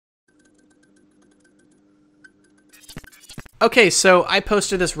Okay, so I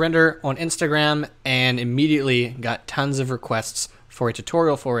posted this render on Instagram and immediately got tons of requests for a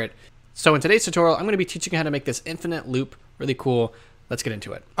tutorial for it. So in today's tutorial, I'm going to be teaching you how to make this infinite loop really cool. Let's get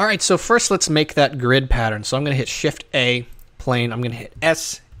into it. All right, so first let's make that grid pattern. So I'm going to hit Shift A, plane. I'm going to hit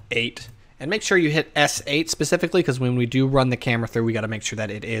S8, and make sure you hit S8 specifically, because when we do run the camera through, we got to make sure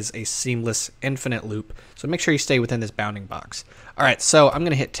that it is a seamless infinite loop. So make sure you stay within this bounding box. All right, so I'm going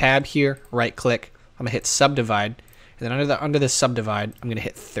to hit Tab here, right click. I'm going to hit Subdivide, and then under this Subdivide, I'm going to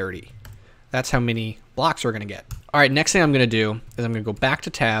hit 30. That's how many blocks we're going to get. All right, next thing I'm going to do is I'm going to go back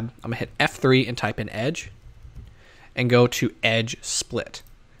to Tab. I'm going to hit F3 and type in Edge, and go to Edge Split.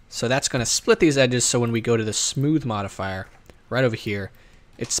 So that's going to split these edges, so when we go to the Smooth modifier right over here,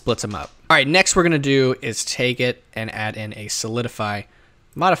 it splits them up. All right, next we're going to do is take it and add in a solidify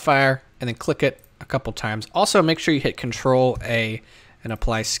modifier, and then click it a couple times. Also, make sure you hit Control A and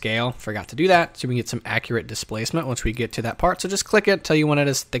apply scale. Forgot to do that, so we can get some accurate displacement once we get to that part. So just click it till you want it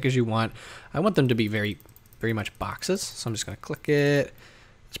as thick as you want. I want them to be very much boxes, so I'm just going to click it.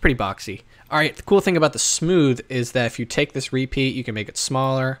 It's pretty boxy. All right, the cool thing about the smooth is that if you take this repeat, you can make it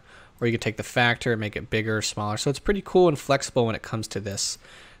smaller, or you can take the factor and make it bigger or smaller. So it's pretty cool and flexible when it comes to this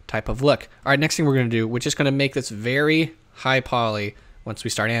type of look. All right, next thing we're going to do, we're just going to make this very high poly once we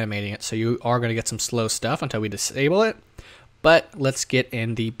start animating it. So you are going to get some slow stuff until we disable it. But let's get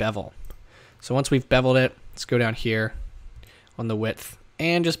in the bevel. So once we've beveled it, let's go down here on the width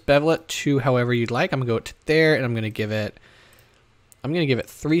and just bevel it to however you'd like. I'm going to go to there, and I'm going to give it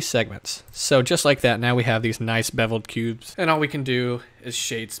 3 segments. So just like that, now we have these nice beveled cubes, and all we can do is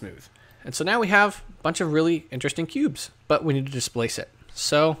shade smooth. And so now we have a bunch of really interesting cubes, but we need to displace it.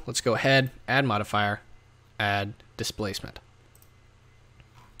 So let's go ahead, add modifier, add displacement.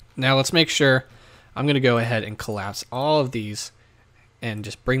 Now let's make sure, I'm going to go ahead and collapse all of these and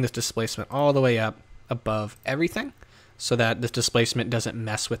just bring this displacement all the way up above everything so that this displacement doesn't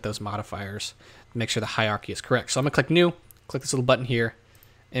mess with those modifiers. Make sure the hierarchy is correct. So I'm going to click New. Click this little button here,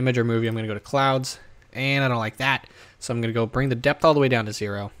 image or movie. I'm going to go to clouds, and I don't like that, so I'm going to go bring the depth all the way down to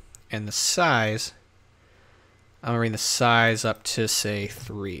 0, and the size, I'm going to bring the size up to say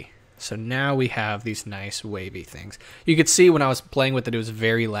 3. So now we have these nice wavy things. You could see when I was playing with it, it was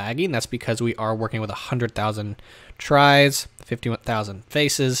very laggy, and that's because we are working with 100,000 tries, 51,000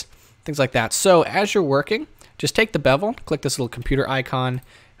 faces, things like that. So as you're working, just take the bevel, click this little computer icon, and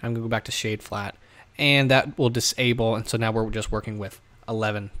I'm going to go back to shade flat, and that will disable, and so now we're just working with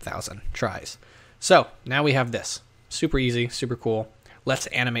 11,000 tries. So now we have this. Super easy, super cool. Let's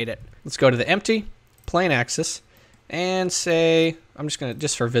animate it. Let's go to the empty plane axis and say, I'm just gonna,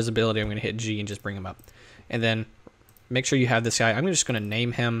 just for visibility, I'm gonna hit G and just bring him up. And then make sure you have this guy. I'm just gonna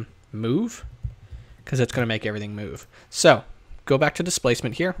name him Move, because it's gonna make everything move. So go back to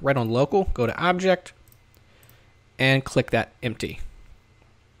displacement here, right on local, go to object, and click that empty.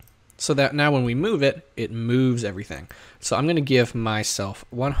 So that now when we move it, it moves everything. So I'm going to give myself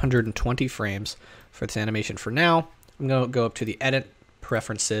 120 frames for this animation for now. I'm going to go up to the Edit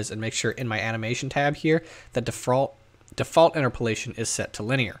Preferences and make sure in my Animation tab here that default interpolation is set to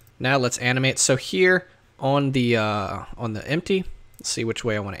linear. Now let's animate. So here on the empty, let's see which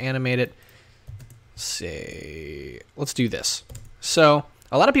way I want to animate it. Let's do this. So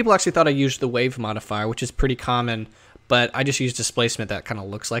a lot of people actually thought I used the wave modifier, which is pretty common, but I just use displacement that kind of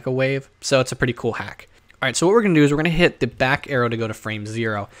looks like a wave, so it's a pretty cool hack. All right, so what we're going to do is we're going to hit the back arrow to go to frame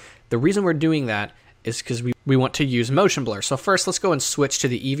 0. The reason we're doing that is because we want to use motion blur. So first, let's go and switch to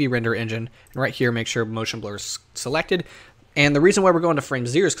the Eevee render engine, and right here, make sure motion blur is selected. And the reason why we're going to frame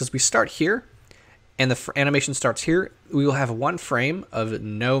 0 is because we start here, and the animation starts here. We will have 1 frame of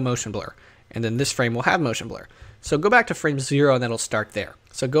no motion blur, and then this frame will have motion blur. So go back to frame 0, and then it'll start there.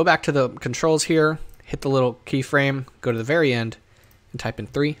 So go back to the controls here, hit the little keyframe, go to the very end, and type in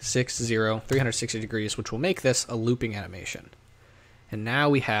 360 degrees, which will make this a looping animation. And now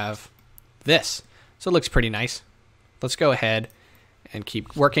we have this. So it looks pretty nice. Let's go ahead and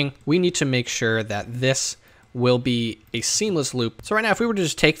keep working. We need to make sure that this will be a seamless loop. So right now, if we were to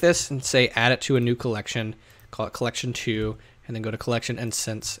just take this and say add it to a new collection, call it collection 2, and then go to collection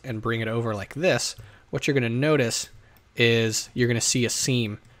instance and bring it over like this, what you're going to notice is you're going to see a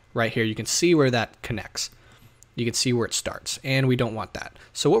seam right here. You can see where that connects. You can see where it starts, and we don't want that.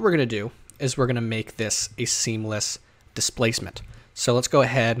 So what we're going to do is we're going to make this a seamless displacement. So let's go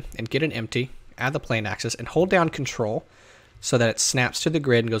ahead and get an empty, add the plane axis, and hold down Control so that it snaps to the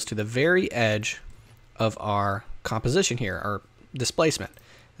grid and goes to the very edge of our composition here, our displacement.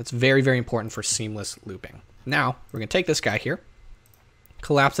 That's very, very important for seamless looping. Now, we're going to take this guy here,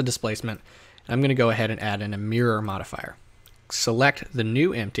 collapse the displacement, and I'm going to go ahead and add in a mirror modifier. Select the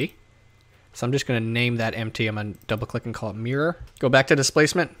new empty, So I'm just going to name that empty. I'm going to double click and call it mirror. Go back to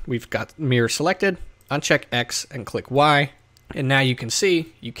displacement. We've got mirror selected. Uncheck X and click Y. And now you can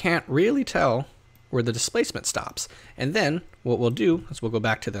see you can't really tell where the displacement stops. And then what we'll do is we'll go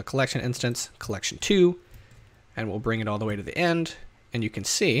back to the collection instance, collection 2, and we'll bring it all the way to the end. And you can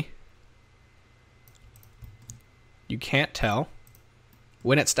see you can't tell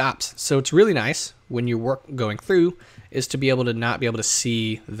when it stops. So it's really nice when you're going through is to be able to not be able to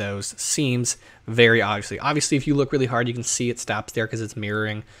see those seams very obviously. Obviously, if you look really hard, you can see it stops there because it's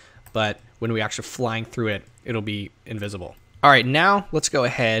mirroring. But when we actually flying through it, it'll be invisible. All right, now let's go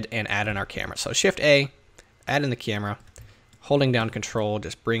ahead and add in our camera. So Shift A, add in the camera, holding down Control,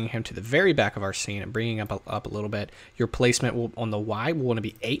 just bringing him to the very back of our scene and bringing up a little bit. Your placement will, on the Y will want to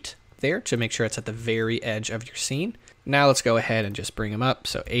be 8 there to make sure it's at the very edge of your scene. Now let's go ahead and just bring him up.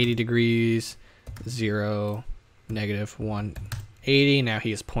 So 80 degrees, 0, negative 180. Now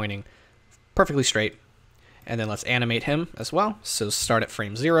he is pointing perfectly straight. And then let's animate him as well. So start at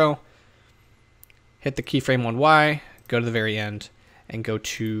frame 0, hit the keyframe on Y, go to the very end, and go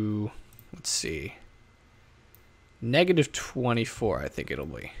to, let's see, negative 24, I think it'll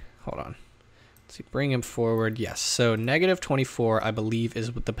be. Hold on. Let's see, bring him forward. Yes, so negative 24, I believe,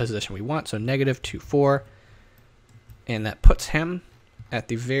 is the position we want. So negative 24, and that puts him at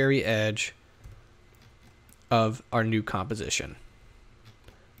the very edge of our new composition.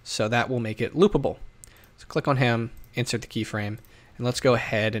 So that will make it loopable. So click on him, insert the keyframe, and let's go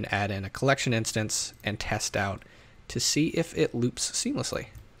ahead and add in a collection instance and test out to see if it loops seamlessly.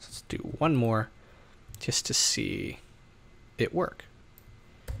 So let's do one more just to see it work.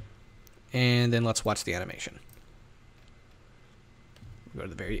 And then let's watch the animation. Go to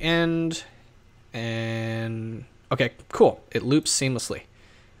the very end, and okay, cool. It loops seamlessly.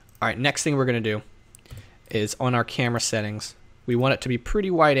 All right, next thing we're gonna do is on our camera settings, we want it to be pretty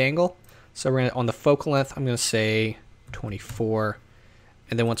wide angle. So we're gonna, on the focal length, I'm gonna say 24.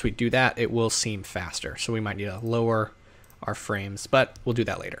 And then once we do that, it will seem faster. So we might need to lower our frames, but we'll do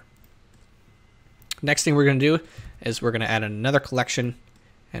that later. Next thing we're gonna do is we're gonna add another collection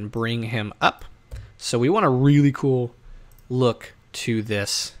and bring him up. So we want a really cool look to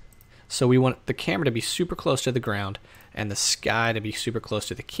this. So we want the camera to be super close to the ground and the sky to be super close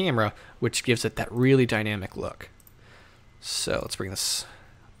to the camera, which gives it that really dynamic look. So let's bring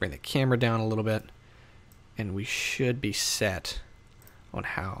the camera down a little bit, and we should be set on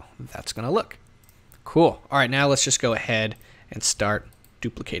how that's gonna look. Cool. All right, now let's just go ahead and start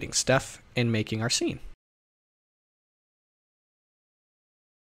duplicating stuff and making our scene.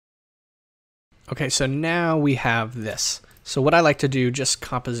 Okay, so now we have this. So what I like to do just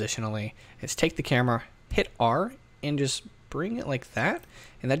compositionally is take the camera, hit R, and just bring it like that.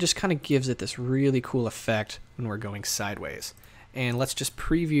 And that just kind of gives it this really cool effect when we're going sideways. And let's just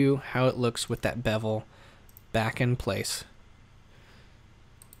preview how it looks with that bevel back in place.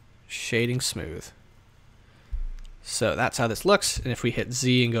 Shading smooth. So that's how this looks. And if we hit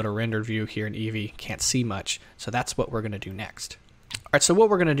Z and go to render view here in Eevee, can't see much. So that's what we're gonna do next. All right, so what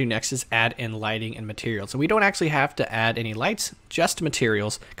we're gonna do next is add in lighting and materials. And we don't actually have to add any lights, just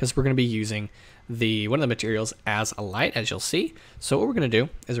materials, because we're gonna be using one of the materials as a light, as you'll see. So what we're gonna do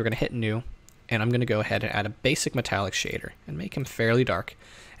is we're gonna hit new, and I'm gonna go ahead and add a basic metallic shader and make him fairly dark.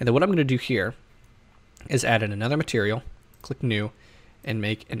 And then what I'm gonna do here is add in another material, click new, and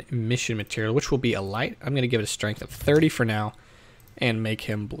make an emission material, which will be a light. I'm gonna give it a strength of 30 for now, and make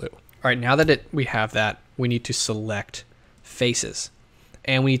him blue. All right, now that we have that, we need to select faces,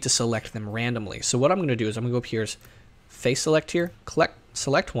 and we need to select them randomly. So what I'm gonna do is I'm gonna go up here, face select here,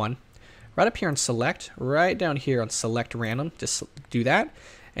 select one, right up here on select, right down here on select random, just do that.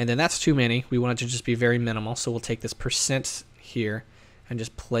 And then that's too many. We want it to just be very minimal. So we'll take this % here and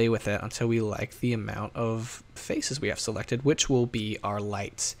just play with it until we like the amount of faces we have selected, which will be our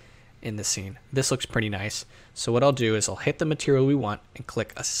lights in the scene. This looks pretty nice. So what I'll do is I'll hit the material we want and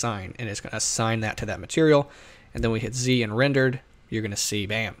click assign, and it's gonna assign that to that material. And then we hit Z and rendered, you're gonna see,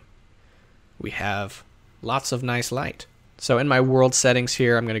 bam, we have lots of nice light. So in my world settings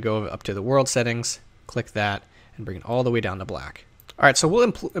here, I'm gonna go up to the world settings, click that, and bring it all the way down to black. All right, so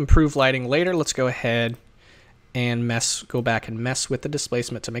we'll improve lighting later. Let's go ahead and go back and mess with the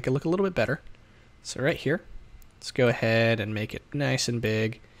displacement to make it look a little bit better. So right here, let's go ahead and make it nice and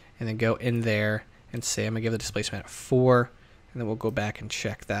big, and then go in there and say I'm gonna give the displacement 4, and then we'll go back and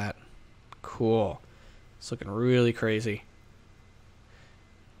check that. Cool. It's looking really crazy.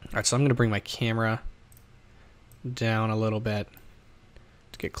 All right, so I'm gonna bring my camera down a little bit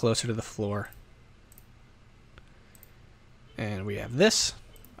to get closer to the floor. And we have this.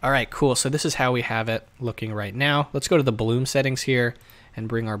 All right, cool. So this is how we have it looking right now. Let's go to the bloom settings here and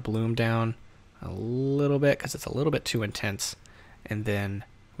bring our bloom down a little bit because it's a little bit too intense. And then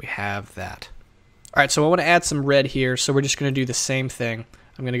we have that. All right, so I want to add some red here, so we're just going to do the same thing.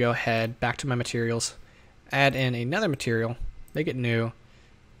 I'm going to go ahead, back to my materials, add in another material, make it new,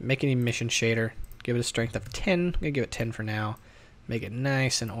 make an emission shader, give it a strength of 10. I'm going to give it 10 for now. Make it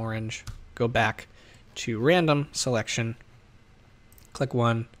nice and orange. Go back to random selection, click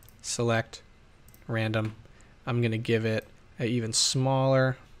one, select random. I'm going to give it an even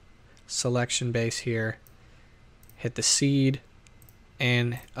smaller selection base here, hit the seed,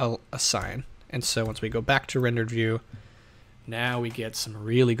 and assign. And so once we go back to rendered view, now we get some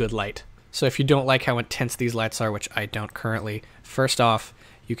really good light. So if you don't like how intense these lights are, which I don't currently, first off,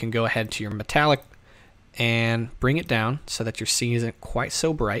 you can go ahead to your metallic and bring it down so that your scene isn't quite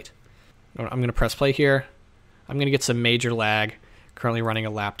so bright. I'm going to press play here. I'm going to get some major lag, currently running a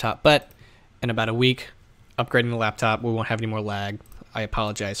laptop, but in about a week, upgrading the laptop, we won't have any more lag. I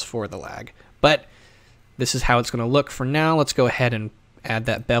apologize for the lag. But this is how it's going to look for now. Let's go ahead and add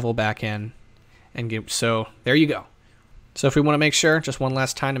that bevel back in. So there you go. So if we want to make sure, just one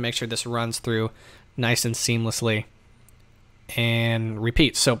last time to make sure this runs through nice and seamlessly, and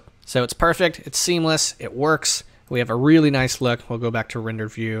repeat. So it's perfect, it's seamless, it works. We have a really nice look. We'll go back to render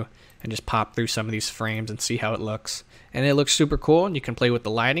view and just pop through some of these frames and see how it looks. And it looks super cool, and you can play with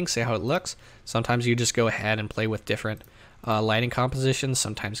the lighting, see how it looks. Sometimes you just go ahead and play with different lighting compositions.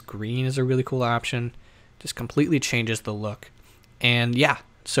 Sometimes green is a really cool option. Just completely changes the look. And yeah,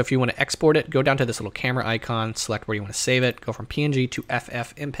 so if you want to export it, go down to this little camera icon, select where you want to save it, go from PNG to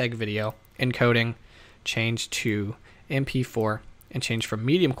FFmpeg video, encoding, change to MP4, and change from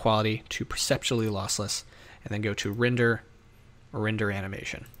medium quality to perceptually lossless, and then go to render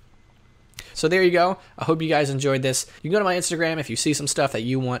animation. So there you go. I hope you guys enjoyed this. You can go to my Instagram if you see some stuff that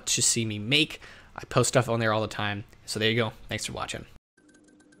you want to see me make. I post stuff on there all the time. So there you go. Thanks for watching.